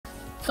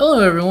Hello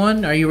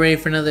everyone, are you ready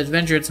for another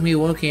adventure? It's me,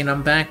 Wokey, and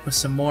I'm back with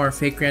some more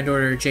Fake Grand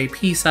Order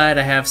JP side.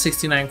 I have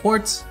 69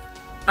 quartz.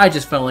 I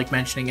just felt like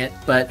mentioning it,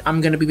 but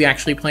I'm going to be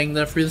actually playing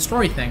through the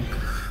story thing.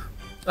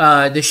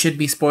 This should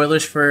be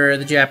spoilers for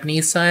the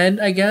Japanese side,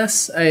 I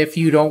guess, if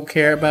you don't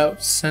care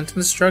about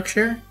sentence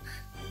structure.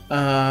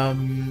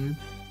 I'm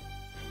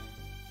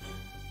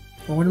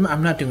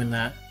not doing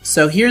that.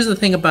 So here's the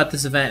thing about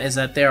this event, is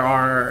that there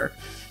are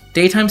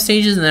daytime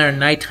stages and there are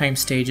nighttime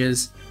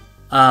stages.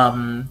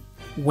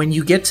 When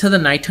you get to the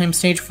nighttime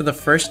stage for the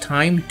first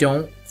time,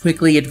 don't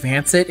quickly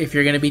advance it if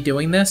you're going to be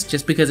doing this,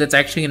 just because it's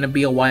actually going to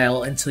be a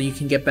while until you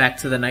can get back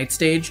to the night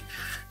stage.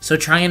 So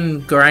try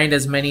and grind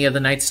as many of the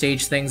night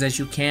stage things as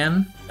you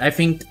can. I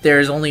think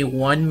there's only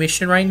one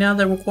mission right now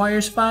that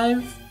requires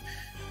 5.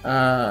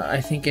 I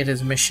think it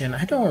is mission...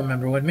 I don't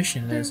remember what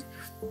mission it is.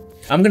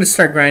 I'm going to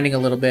start grinding a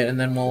little bit, and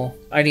then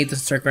I need to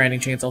start grinding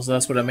chainsaw, so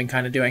that's what I've been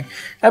kind of doing.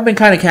 I've been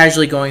kind of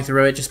casually going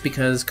through it, just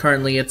because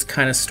currently it's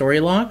kind of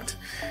story-locked.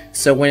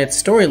 So when it's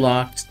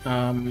story-locked,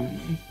 I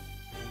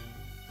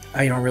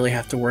don't really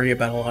have to worry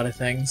about a lot of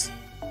things.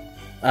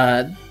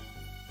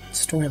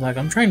 Story-locked,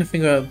 I'm trying to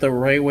figure out the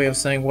right way of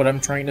saying what I'm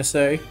trying to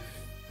say,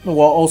 while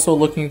also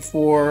looking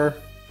for...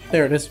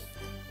 There it is.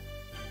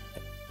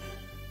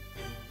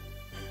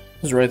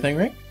 This is the right thing,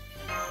 right?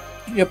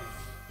 Yep.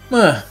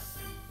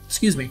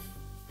 Excuse me.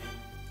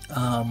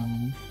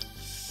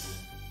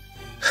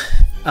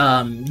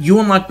 You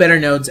unlock better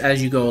nodes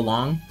as you go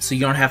along, so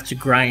you don't have to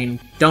grind.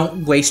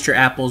 Don't waste your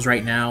apples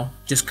right now.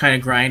 Just kind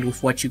of grind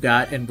with what you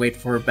got and wait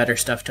for better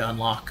stuff to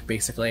unlock,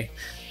 basically.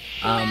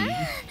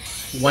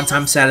 Once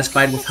I'm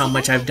satisfied with how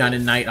much I've done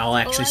in night, I'll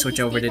actually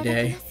switch over to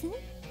day.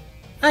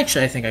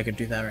 Actually, I think I could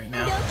do that right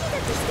now.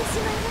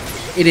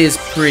 It is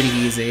pretty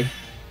easy.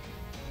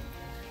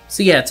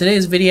 So yeah,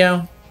 today's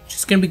video,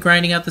 just gonna be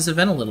grinding out this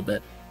event a little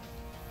bit.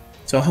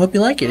 So I hope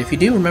you like it. If you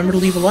do, remember to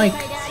leave a like.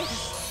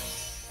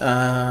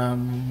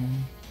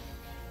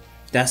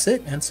 That's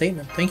it. End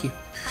statement. Thank you.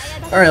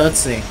 Alright, let's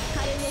see.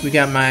 We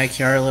got my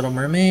Kiara Little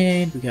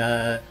Mermaid. We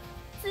got...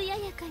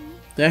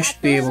 That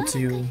should be able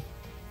to...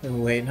 Oh,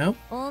 wait, no?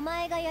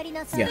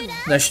 Yeah,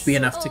 that should be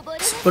enough to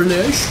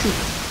splash.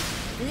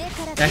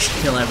 That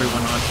should kill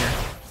everyone on here.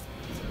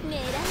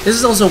 This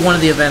is also one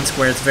of the events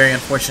where it's very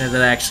unfortunate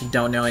that I actually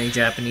don't know any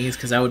Japanese,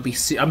 because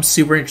I'm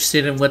super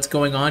interested in what's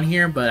going on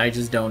here, but I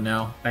just don't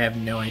know. I have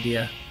no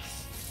idea.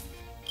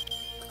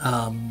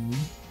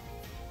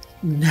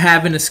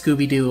 Having a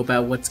Scooby-Doo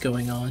about what's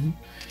going on.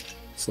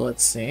 So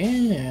let's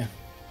see.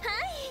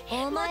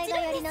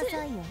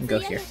 Go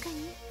here.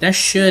 That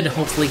should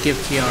hopefully give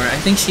Kiara. I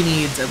think she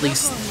needs at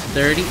least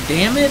 30.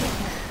 Damn it!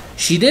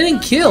 She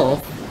didn't kill!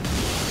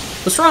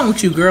 What's wrong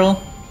with you,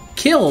 girl?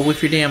 Kill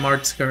with your damn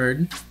art skirt.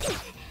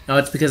 No,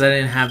 it's because I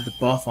didn't have the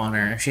buff on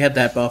her. If she had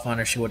that buff on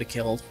her, she would have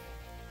killed.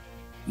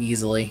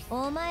 Easily.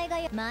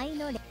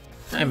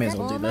 I may as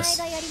well do this.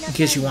 In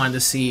case you wanted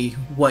to see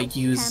what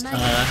Yu's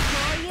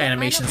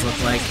animations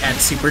look like at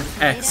Super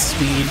X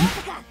speed.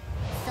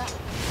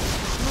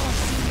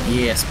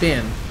 Yeah,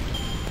 spin.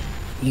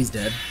 He's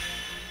dead.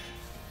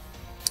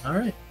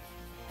 Alright.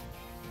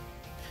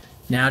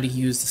 Now to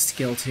use the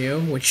skill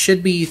 2, which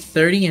should be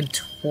 30 and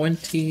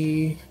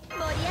 20...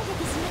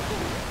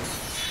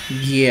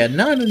 Yeah,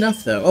 not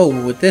enough though.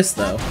 Oh, with this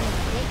though.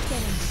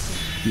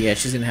 Yeah,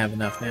 she's gonna have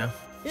enough now.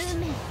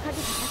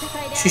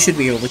 She should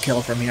be able to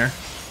kill from here.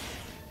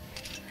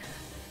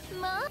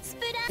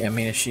 Yeah, I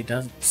mean, if she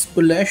doesn't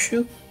splash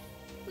you.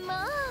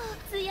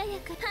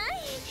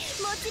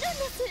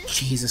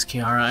 Jesus,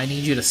 Kiara, I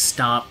need you to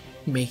stop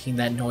making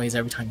that noise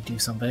every time you do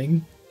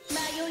something.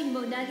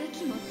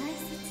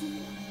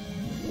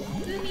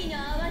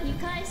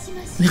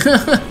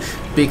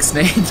 Big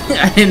snake.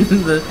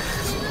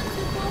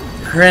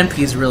 Her NP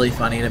is really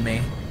funny to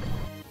me.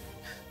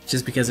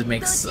 Just because it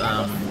makes,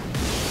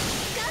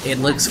 it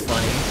looks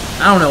funny.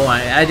 I don't know why.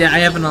 I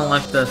haven't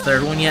unlocked the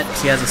third one yet.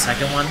 She has a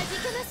second one.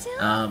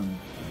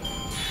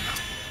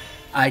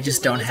 I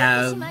just don't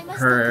have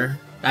her...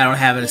 I don't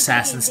have an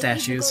assassin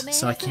statues,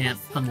 so I can't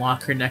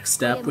unlock her next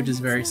step, which is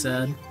very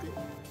sad.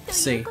 Let's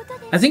see.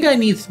 I think I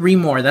need 3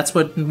 more. That's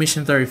what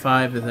Mission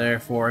 35 is there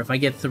for. If I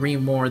get 3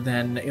 more,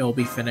 then it'll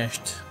be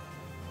finished.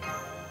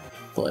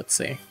 But let's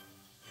see.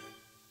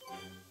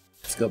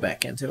 Let's go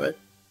back into it.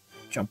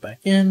 Jump back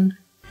in.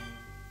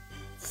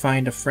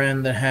 Find a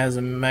friend that has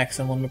a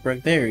maximum limit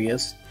break. There he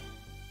is.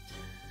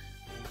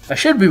 I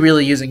should be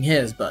really using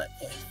his, but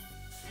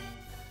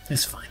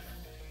it's fine.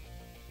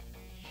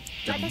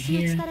 Down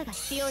here.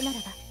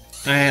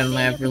 I don't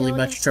have really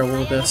much trouble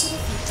with this.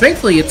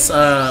 Thankfully, it's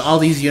all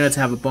these units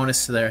have a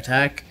bonus to their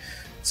attack,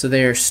 so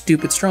they are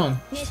stupid strong.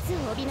 Go.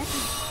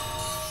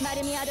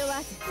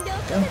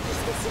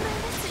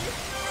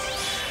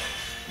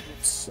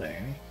 Let's see.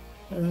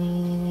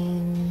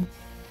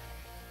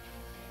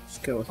 Let's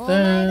go with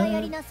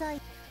that.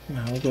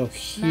 No, we'll go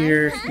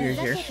here, here,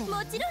 here.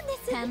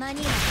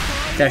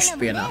 That should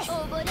be enough.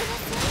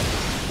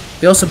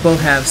 They also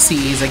both have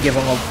Cs that give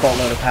them a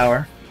boatload of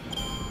power.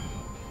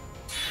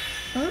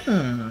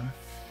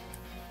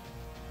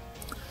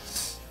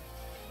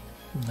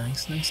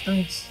 Nice, nice,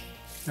 nice.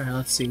 Alright,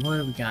 let's see. What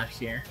do we got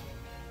here?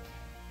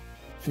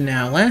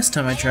 Now, last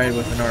time I tried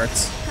with an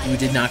arts, you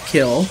did not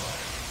kill.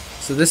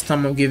 So this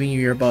time I'm giving you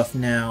your buff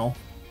now.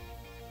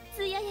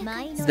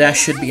 That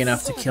should be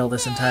enough to kill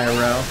this entire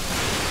row.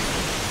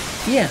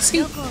 Yeah,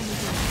 see?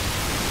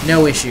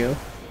 No issue.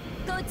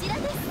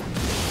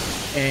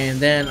 And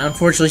then,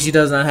 unfortunately, she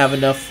does not have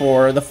enough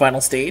for the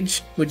final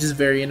stage, which is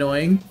very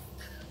annoying.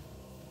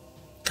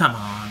 Come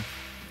on.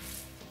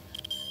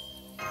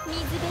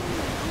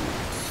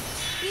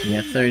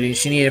 Yeah, 30.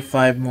 She needed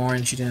 5 more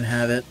and she didn't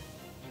have it.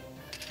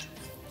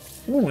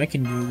 Oh, I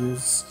can do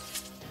this.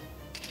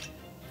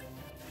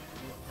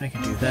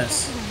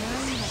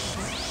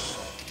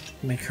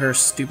 Make her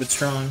stupid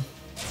strong.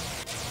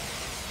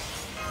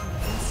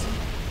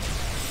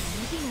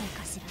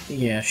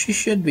 Yeah, she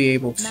should be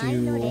able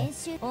to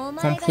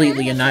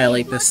completely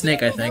annihilate this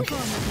snake, I think.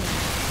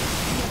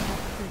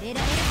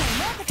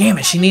 Damn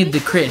it, she needed to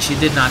crit. She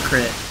did not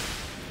crit.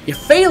 You're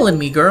failing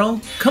me, girl.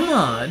 Come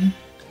on.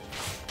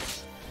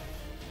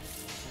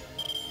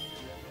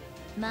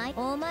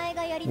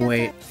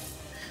 Wait.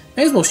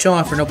 May as well show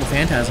off her Noble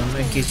Phantasm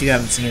in case you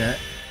haven't seen it.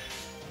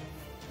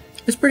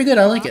 It's pretty good,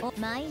 I like it.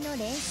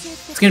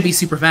 It's gonna be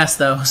super fast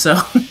though,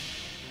 so...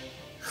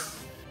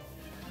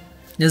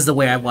 This is the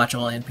way I watch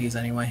all NPs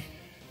anyway.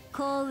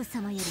 Oh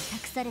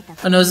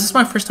no, is this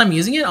my first time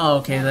using it? Oh,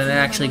 okay, then it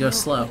actually goes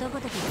slow.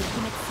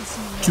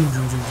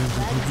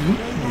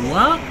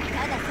 What?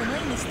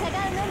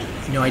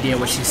 No idea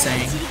what she's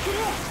saying.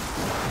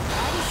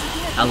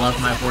 I love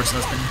my horse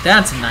husband.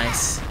 That's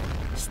nice.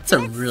 It's a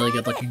really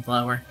good looking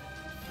flower.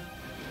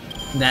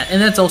 And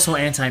that's also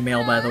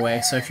anti-male, by the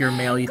way, so if you're a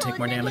male, you take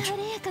more damage.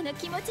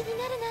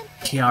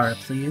 Kiara,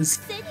 please.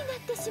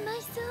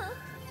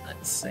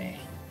 Let's see.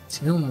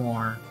 2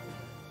 more.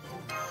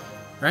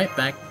 Right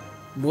back.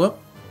 Whoop.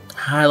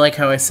 I like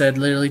how I said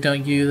literally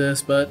don't use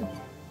this, but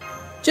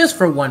just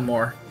for 1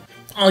 more.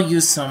 I'll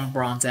use some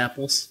bronze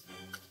apples.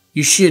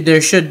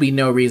 There should be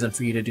no reason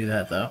for you to do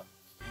that, though.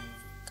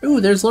 Ooh,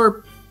 there's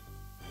Lerp.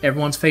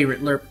 Everyone's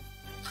favorite Lerp.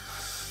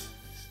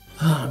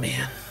 Oh,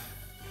 man.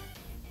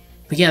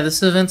 But yeah,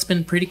 this event's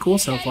been pretty cool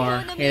so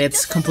far. And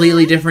it's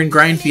completely different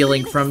grind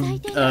feeling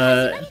from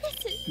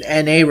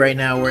NA right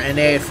now, where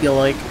NA I feel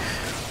like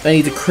I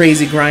need the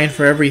crazy grind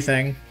for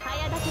everything.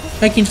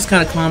 I can just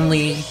kind of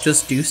calmly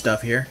just do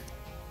stuff here.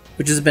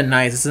 Which has been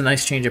nice. It's a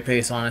nice change of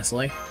pace,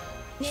 honestly.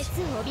 Yeah,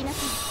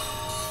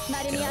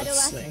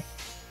 let's see.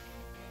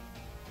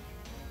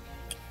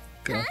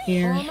 Go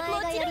here.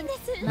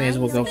 May as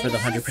well go for the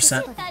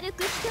 100%.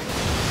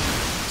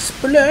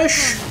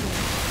 Splash!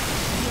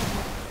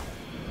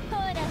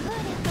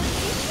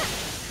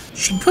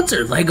 She puts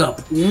her leg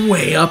up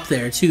way up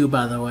there too,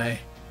 by the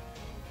way.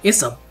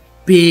 It's a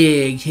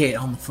big hit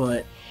on the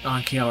foot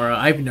on Kiara.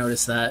 I've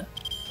noticed that.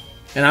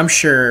 And I'm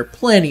sure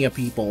plenty of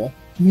people,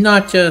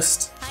 not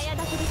just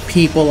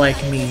people like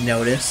me,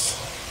 notice.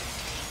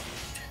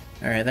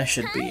 Alright, that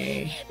should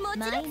be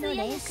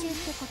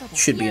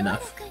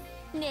enough.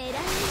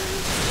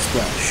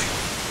 Splash.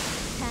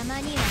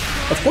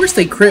 Of course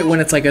they crit when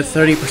it's like a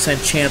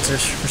 30% chance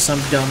for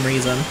some dumb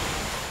reason.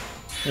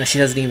 And she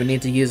doesn't even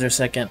need to use her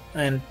second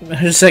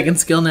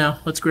skill now.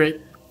 That's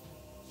great.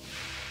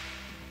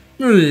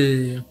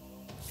 Big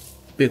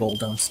old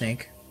dumb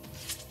snake.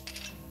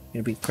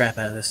 Gonna beat the crap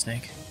out of this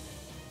snake.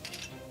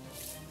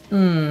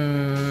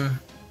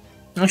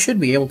 I should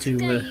be able to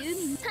with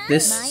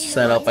this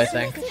setup, I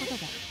think.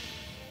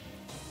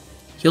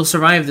 He'll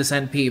survive this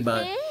NP,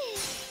 but...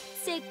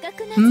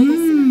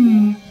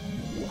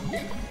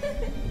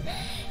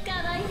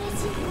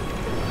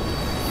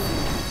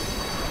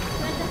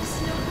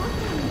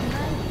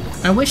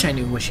 I wish I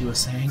knew what she was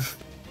saying.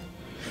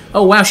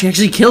 Oh wow, she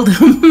actually killed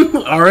him!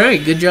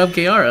 Alright, good job,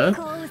 Kiara.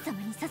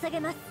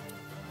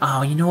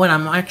 Oh, you know what?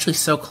 I'm actually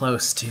so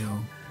close to...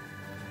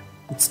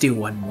 Let's do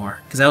 1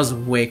 more, because that was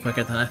way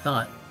quicker than I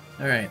thought.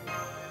 Alright.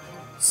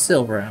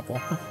 Silver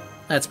apple.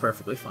 That's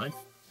perfectly fine.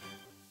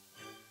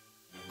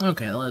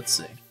 Okay, let's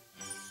see.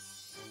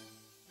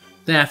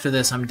 Then after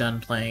this, I'm done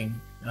playing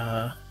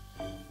the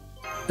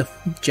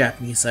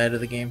Japanese side of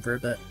the game for a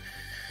bit.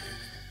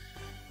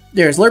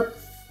 There's Lerp.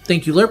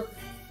 Thank you, Lerp.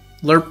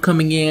 Lerp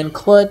coming in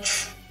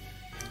clutch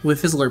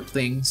with his Lerp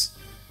things.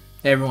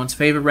 Everyone's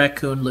favorite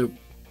raccoon, Lerp.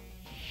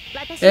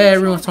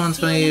 Everyone's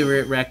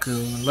favorite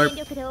raccoon, Lerp.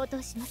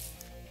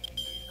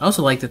 I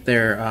also like that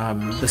they're,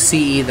 the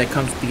CE that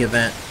comes with the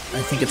event.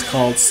 I think it's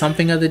called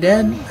Something of the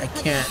Dead? I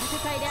can't...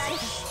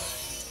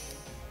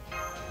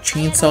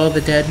 Chainsaw of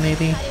the Dead,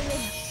 maybe?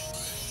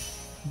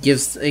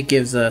 It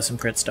gives some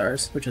crit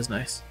stars, which is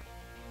nice.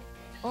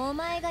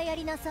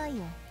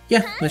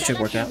 Yeah, this should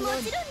work out.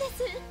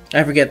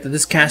 I forget that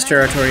this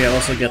caster Artoria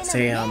also gets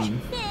a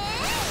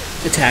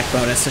attack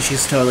bonus, so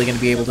she's totally gonna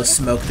be able to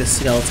smoke this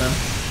skeleton.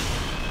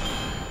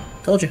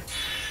 Told you.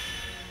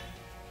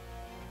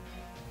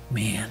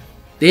 Man,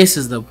 this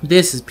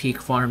is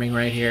peak farming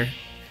right here.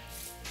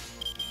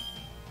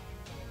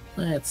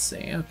 Let's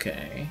see.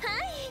 Okay.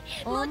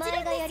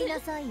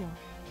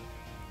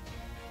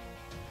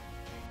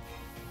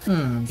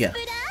 Yeah.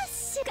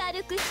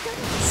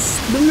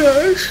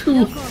 Splash!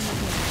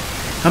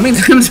 How many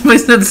times have I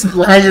said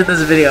splash in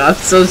this video? I'm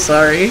so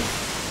sorry.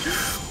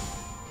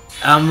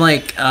 I'm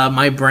like,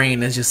 my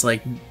brain is just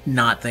like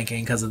not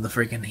thinking because of the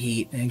freaking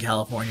heat in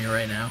California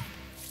right now.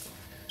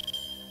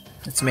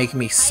 It's making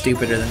me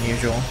stupider than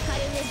usual.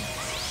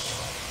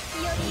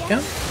 There we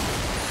go.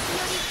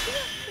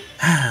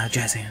 Ah,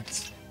 jazz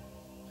hands.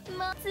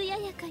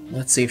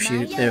 Let's see if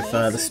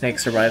the snake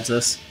survives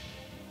this.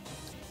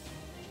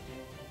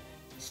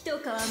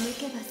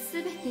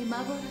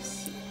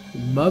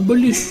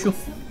 Mabulisho.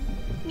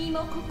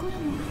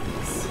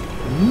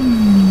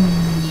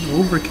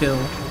 Overkill.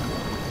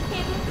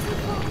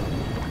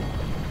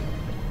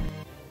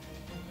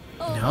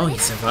 No, he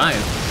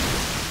survived.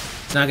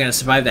 He's not gonna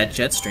survive that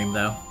jet stream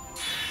though.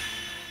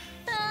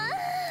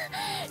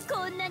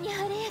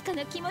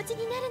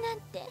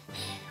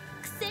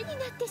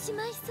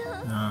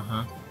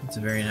 Uh-huh. It's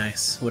very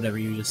nice, whatever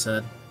you just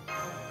said.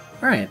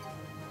 Alright.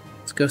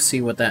 Let's go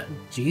see what that...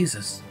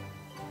 Jesus.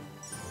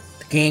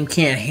 The game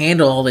can't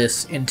handle all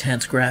this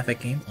intense graphic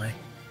gameplay.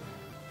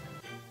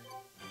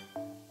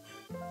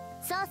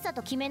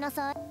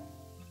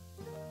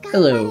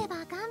 Hello,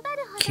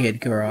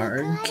 Kid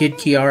Kiara.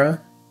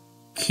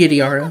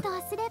 Kidiara.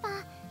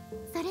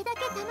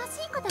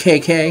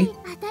 KK.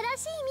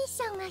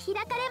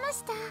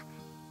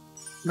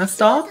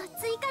 Master?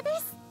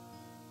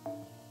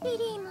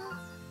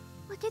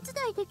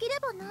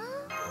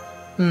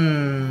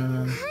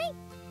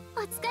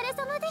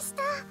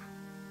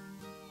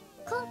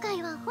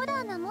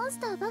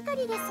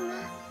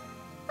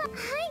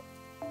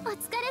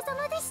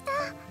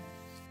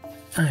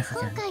 I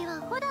forget. I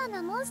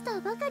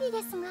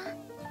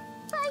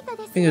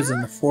think it was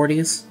in the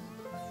 40s.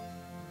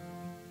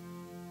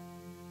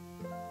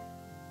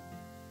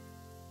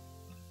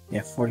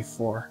 Yeah,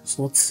 44.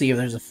 So let's see if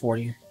there's a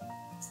 40,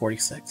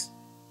 46.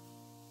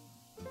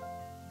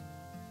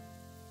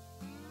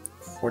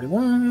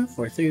 41,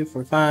 43,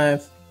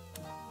 45.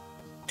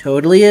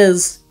 Totally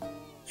is.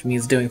 Which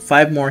means doing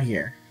 5 more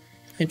here.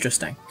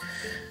 Interesting.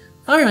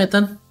 Alright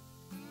then.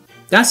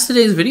 That's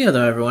today's video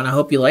though, everyone. I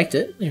hope you liked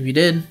it. If you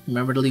did,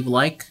 remember to leave a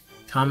like,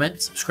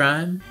 comment,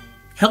 subscribe.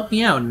 Help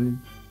me out,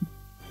 and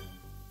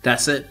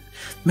that's it.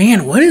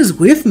 Man, what is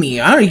with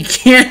me? I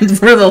can't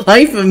for the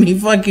life of me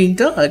fucking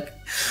talk.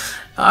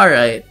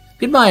 Alright.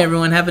 Goodbye,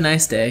 everyone. Have a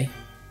nice day.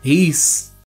 Peace.